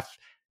 people have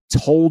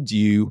told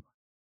you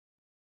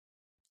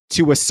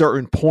to a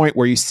certain point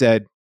where you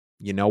said,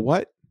 you know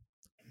what?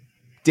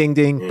 Ding,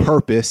 ding,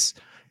 purpose.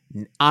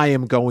 I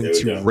am going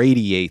to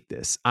radiate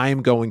this. I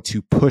am going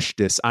to push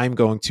this. I'm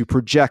going to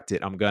project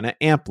it. I'm going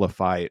to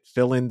amplify it.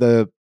 Fill in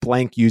the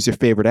blank, use your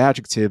favorite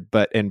adjective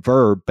and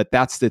verb, but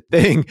that's the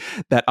thing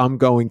that I'm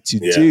going to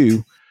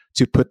do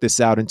to put this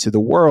out into the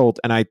world.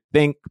 And I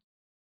think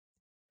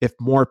if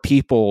more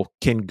people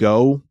can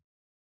go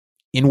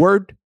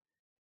inward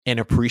and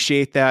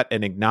appreciate that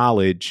and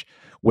acknowledge,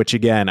 which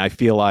again, I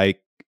feel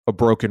like a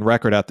broken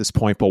record at this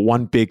point, but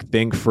one big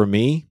thing for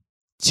me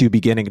to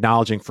begin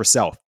acknowledging for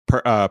self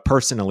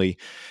personally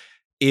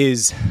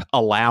is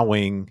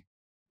allowing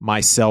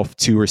myself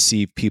to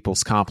receive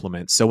people's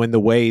compliments. So in the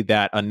way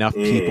that enough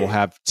people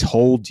have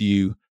told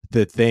you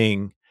the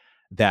thing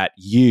that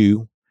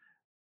you,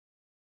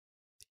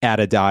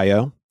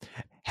 Adedayo,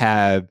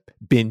 have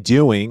been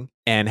doing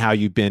and how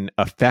you've been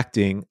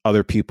affecting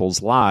other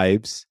people's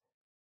lives,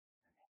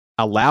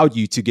 allowed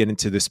you to get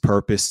into this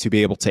purpose to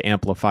be able to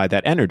amplify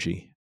that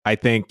energy. I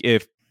think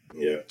if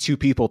two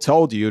people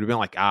told you, it would have been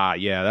like,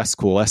 yeah, that's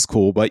cool.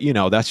 But,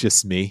 that's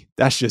just me.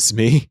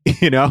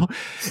 And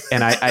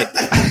I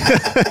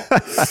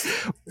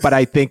but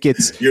I think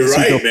it's... You're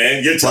right,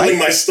 man. You're telling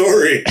my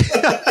story.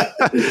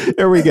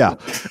 There we go.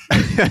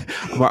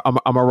 I'm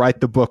going to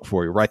write the book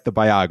for you, write the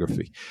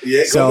biography.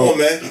 Yeah, come on,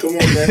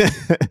 man.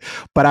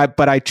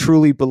 But I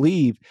truly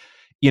believe,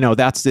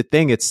 that's the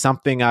thing. It's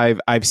something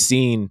I've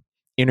seen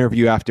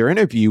interview after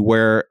interview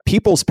where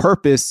people's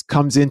purpose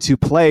comes into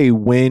play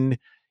when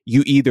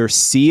you either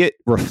see it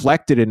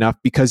reflected enough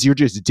because you're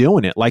just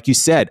doing it. Like you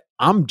said,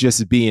 I'm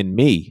just being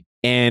me.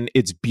 And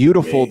it's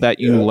beautiful that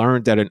you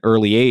learned at an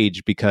early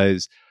age,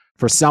 because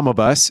for some of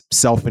us,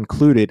 self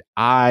included,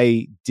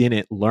 I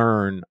didn't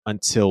learn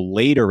until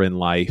later in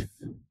life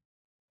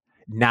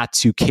not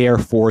to care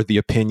for the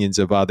opinions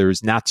of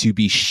others, not to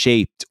be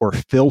shaped or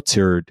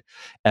filtered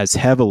as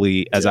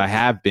heavily as I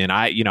have been.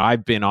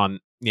 I've been on,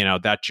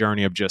 that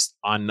journey of just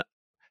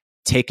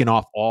taking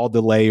off all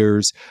the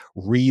layers,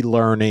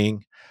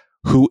 relearning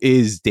who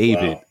is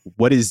David? Wow.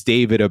 What is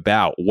David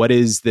about? What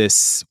is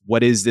this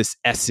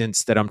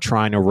essence that I'm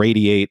trying to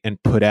radiate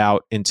and put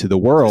out into the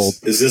world?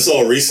 Is this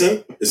all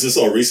recent?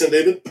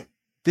 David?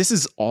 This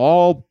is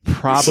all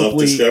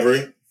probably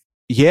self-discovery.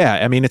 Yeah,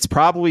 I mean, it's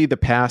probably the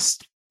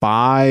past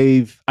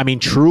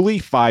truly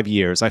 5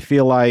 years. I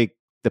feel like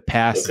the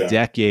past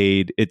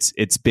decade,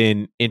 it's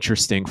been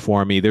interesting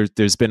for me.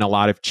 There's been a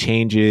lot of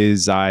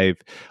changes. I've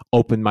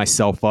opened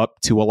myself up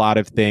to a lot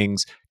of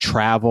things.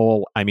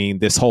 Travel. I mean,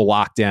 this whole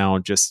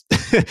lockdown just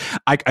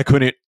I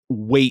couldn't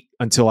wait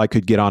until I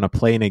could get on a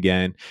plane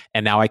again.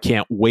 And now I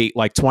can't wait.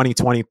 Like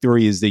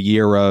 2023 is the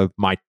year of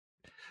my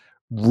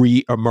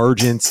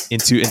re-emergence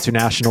into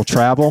international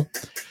travel.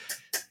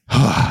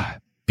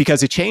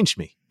 Because it changed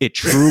me. It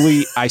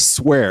truly, I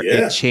swear,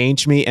 It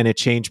changed me, and it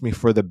changed me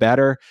for the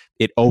better.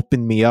 It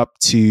opened me up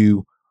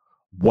to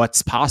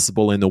what's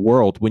possible in the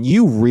world. When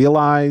you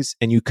realize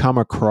and you come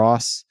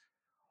across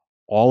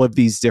all of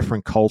these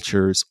different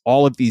cultures,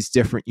 all of these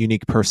different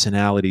unique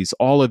personalities,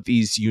 all of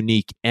these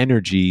unique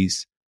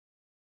energies,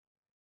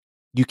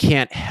 you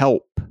can't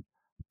help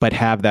but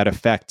have that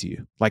affect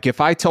you. Like if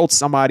I told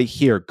somebody,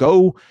 here,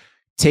 go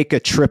take a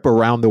trip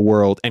around the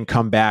world and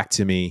come back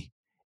to me,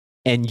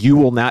 and you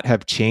will not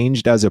have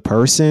changed as a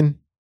person,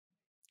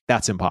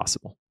 that's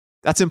impossible.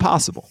 That's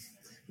impossible.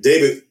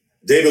 David,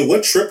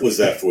 what trip was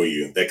that for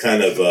you that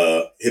kind of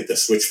hit the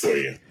switch for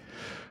you?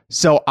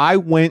 So I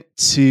went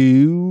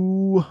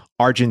to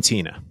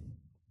Argentina.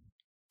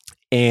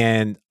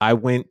 And I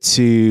went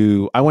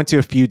to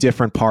a few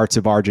different parts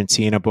of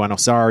Argentina,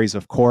 Buenos Aires,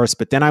 of course,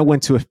 but then I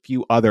went to a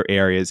few other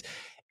areas,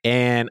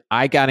 and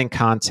I got in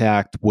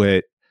contact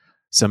with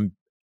some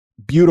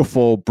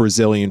beautiful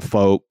Brazilian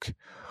folk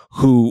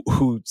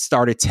who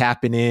started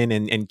tapping in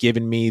and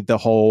giving me the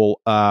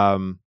whole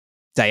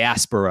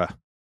diaspora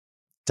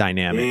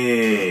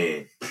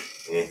dynamic.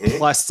 Mm-hmm.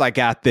 Plus, I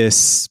got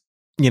this,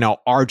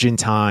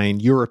 Argentine,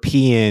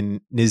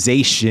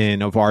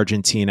 Europeanization of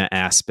Argentina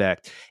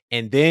aspect.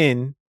 And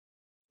then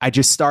I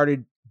just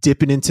started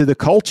dipping into the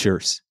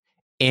cultures.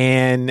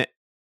 And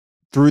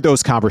through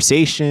those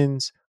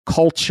conversations,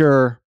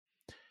 culture,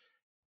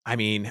 I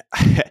mean,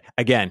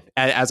 again,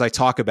 as I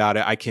talk about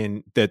it, I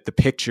can the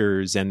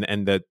pictures and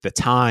the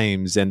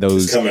times and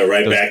those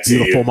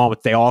beautiful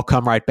moments, they all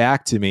come right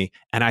back to me.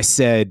 And I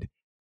said,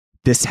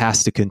 this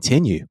has to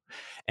continue.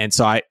 And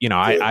so I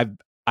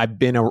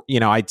did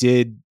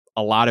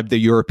a lot of the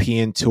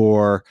European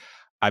tour.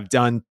 I've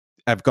gone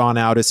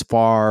out as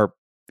far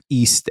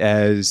east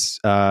as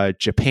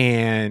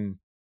Japan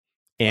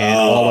and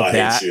all of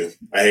that.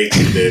 I hate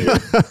you,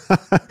 David.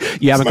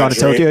 You haven't gone to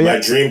Tokyo yet? My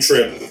dream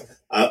trip.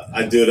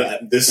 I do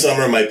it. This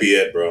summer might be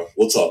it, bro.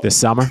 We'll talk. This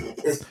summer?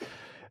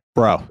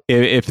 Bro,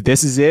 if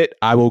this is it,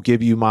 I will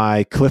give you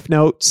my Cliff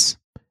Notes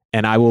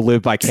and I will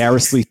live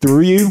vicariously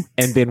through you.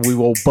 And then we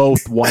will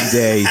both one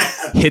day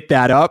hit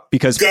that up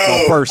because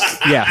first,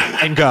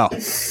 and go.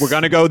 We're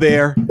going to go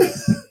there.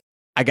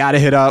 I got to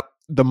hit up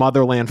the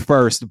motherland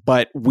first,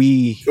 but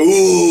dude,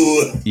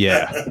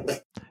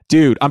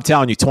 I'm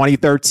telling you,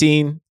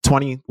 2013,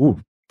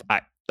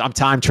 I'm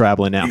time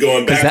traveling now. You're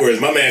going backwards.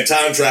 My man,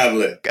 time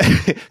traveling.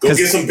 Go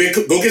get some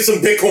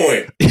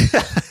Bitcoin.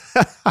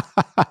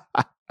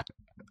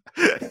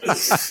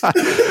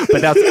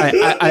 But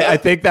I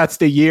think that's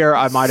the year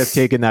I might have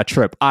taken that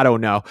trip. I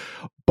don't know.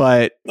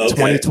 But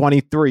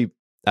 2023,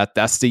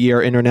 that's the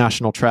year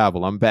international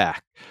travel. I'm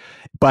back.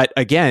 But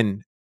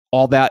again,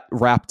 all that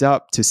wrapped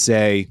up to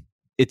say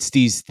it's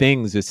these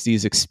things, it's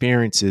these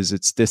experiences,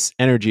 it's this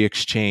energy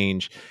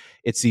exchange.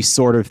 It's these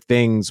sort of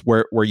things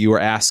where you were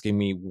asking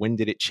me, when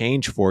did it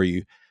change for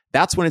you?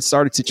 That's when it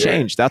started to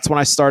change. That's when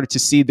I started to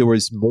see there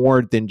was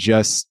more than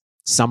just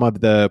some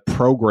of the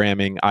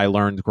programming I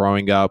learned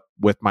growing up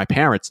with my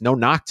parents. No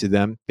knock to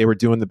them. They were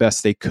doing the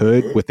best they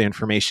could with the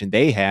information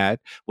they had,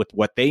 with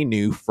what they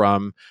knew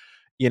from,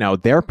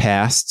 their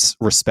pasts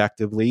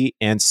respectively.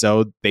 And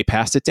so they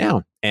passed it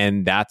down.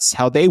 And that's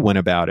how they went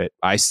about it.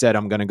 I said,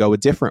 I'm going to go a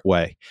different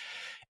way.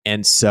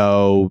 And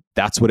so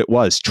that's what it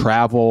was.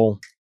 Travel,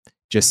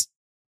 just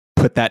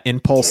put that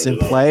impulse in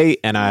play,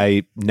 and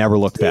I never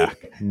looked back.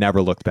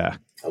 Never looked back.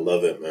 I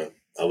love it, man.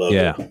 I love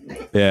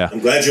it. Yeah. I'm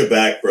glad you're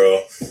back,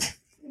 bro.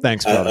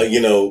 Thanks, brother.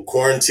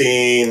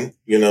 Quarantine,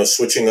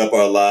 switching up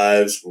our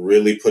lives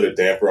really put a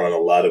damper on a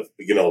lot of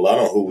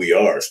who we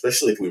are,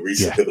 especially if we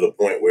reach a pivotal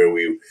point where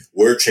we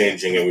were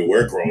changing and we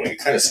were growing. It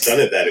kind of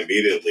stunted that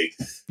immediately.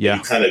 Yeah.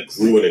 You kind of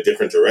grew in a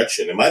different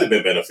direction. It might have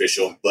been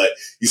beneficial, but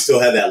you still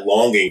had that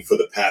longing for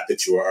the path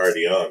that you were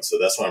already on. So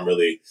that's why I'm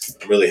really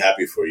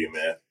happy for you,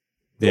 man.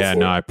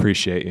 I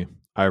appreciate you.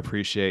 I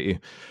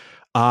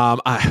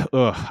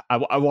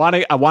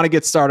want to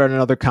get started on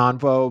another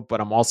convo,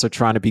 but I'm also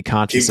trying to be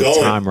conscious of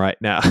time right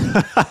now.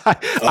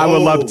 I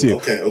would love to.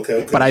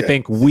 Okay. But I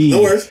think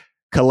we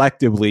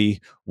collectively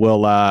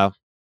will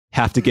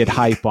have to get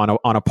hype on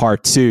a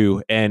part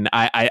 2. And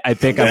I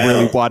think I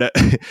really want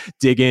to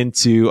dig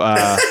into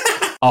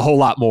a whole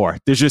lot more.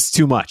 There's just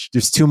too much.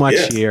 There's too much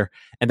here.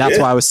 And that's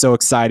why I was so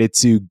excited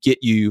to get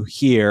you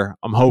here.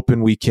 I'm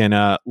hoping we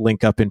can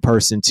link up in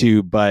person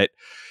too. But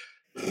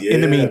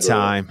in the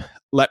meantime,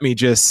 let me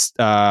just,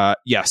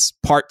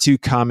 part 2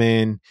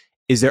 coming.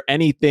 Is there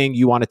anything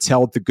you want to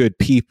tell the good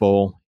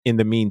people in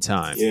the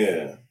meantime?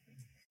 Yeah.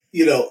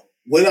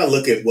 When I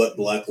look at what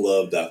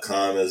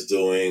blacklove.com is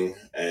doing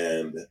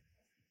and,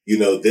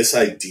 this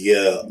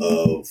idea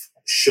of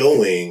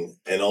showing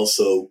and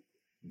also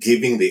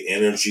giving the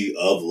energy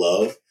of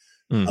love,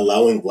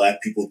 allowing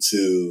Black people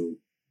to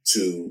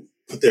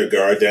put their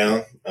guard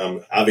down.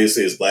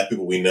 Obviously, as Black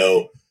people, we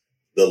know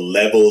the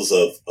levels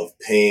of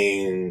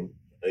pain,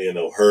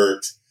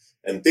 hurt,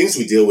 and things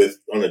we deal with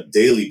on a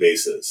daily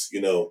basis.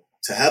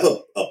 To have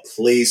a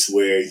place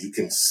where you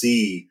can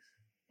see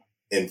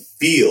and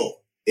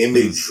feel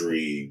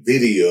imagery,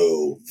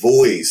 video,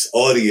 voice,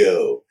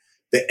 audio,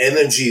 the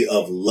energy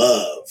of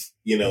love,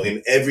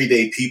 in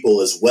everyday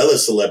people as well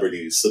as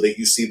celebrities, so that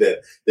you see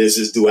that there's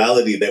this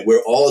duality that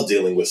we're all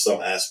dealing with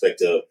some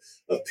aspect of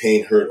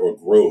pain, hurt, or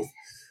growth.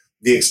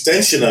 The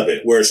extension of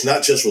it, where it's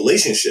not just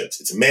relationships,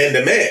 it's man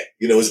to man,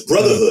 it's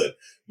brotherhood,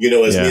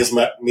 as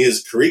me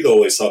as Carigo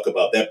always talk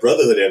about, that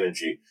brotherhood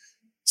energy.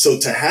 So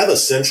to have a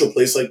central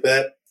place like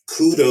that,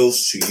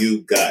 kudos to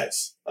you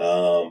guys.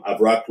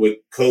 I've rocked with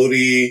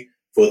Cody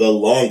for the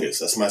longest.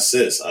 That's my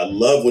sis. I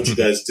love what you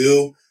guys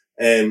do.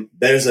 And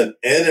there's an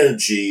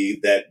energy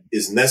that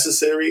is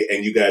necessary,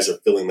 and you guys are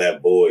filling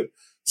that void.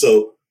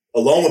 So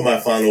along with my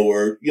final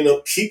word,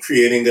 keep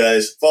creating,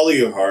 guys. Follow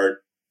your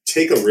heart.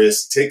 Take a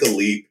risk. Take a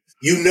leap.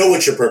 You know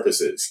what your purpose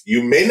is.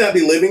 You may not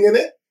be living in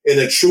it in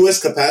the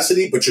truest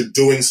capacity, but you're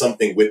doing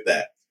something with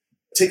that.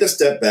 Take a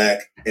step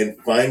back and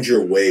find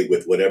your way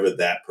with whatever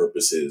that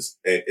purpose is.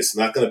 And it's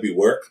not going to be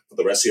work for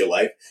the rest of your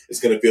life. It's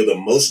going to feel the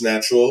most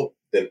natural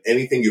than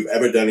anything you've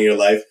ever done in your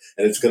life.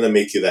 And it's going to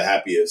make you the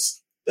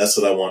happiest. That's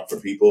what I want for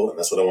people. And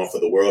that's what I want for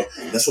the world.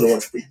 And that's what I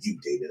want for you,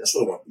 David. That's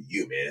what I want for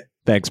you, man.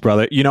 Thanks,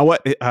 brother. You know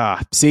what?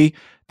 See,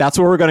 that's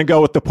where we're going to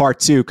go with the part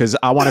 2, because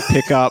I want to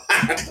pick up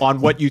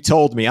on what you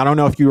told me. I don't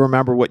know if you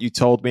remember what you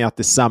told me at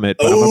the summit,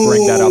 but I'm going to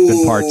bring that up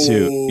in part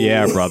 2.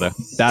 Yeah, brother.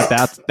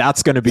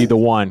 That's going to be the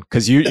one,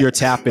 because you're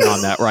tapping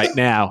on that right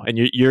now. And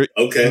you're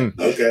okay.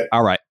 Okay.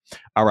 All right.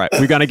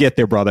 We're going to get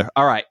there, brother.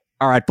 All right,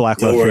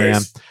 Black Love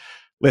fam.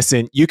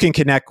 Listen, you can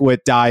connect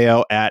with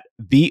Dio at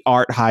The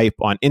Art Hype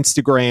on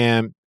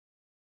Instagram,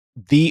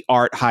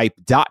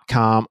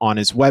 thearthype.com on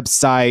his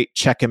website.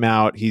 Check him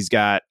out. He's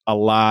got a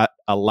lot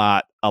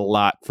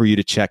for you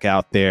to check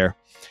out there.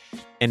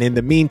 And in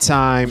the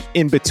meantime,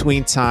 in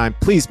between time,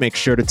 please make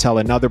sure to tell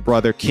another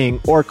brother, king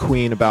or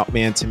queen, about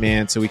Man to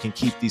Man, so we can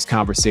keep these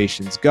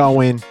conversations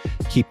going,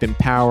 keep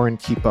empowering,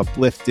 keep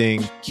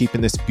uplifting,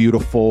 keeping this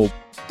beautiful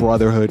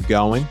brotherhood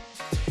going.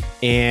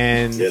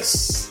 And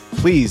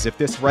please, if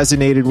this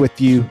resonated with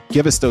you,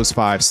 give us those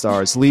 5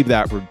 stars, leave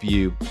that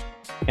review.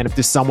 And if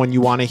there's someone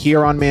you want to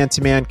hear on Man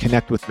to Man,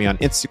 connect with me on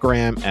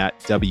Instagram at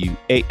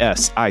WASICKI.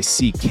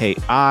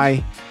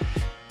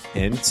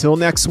 Until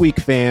next week,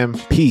 fam,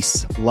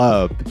 peace,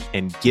 love,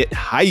 and get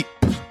hype.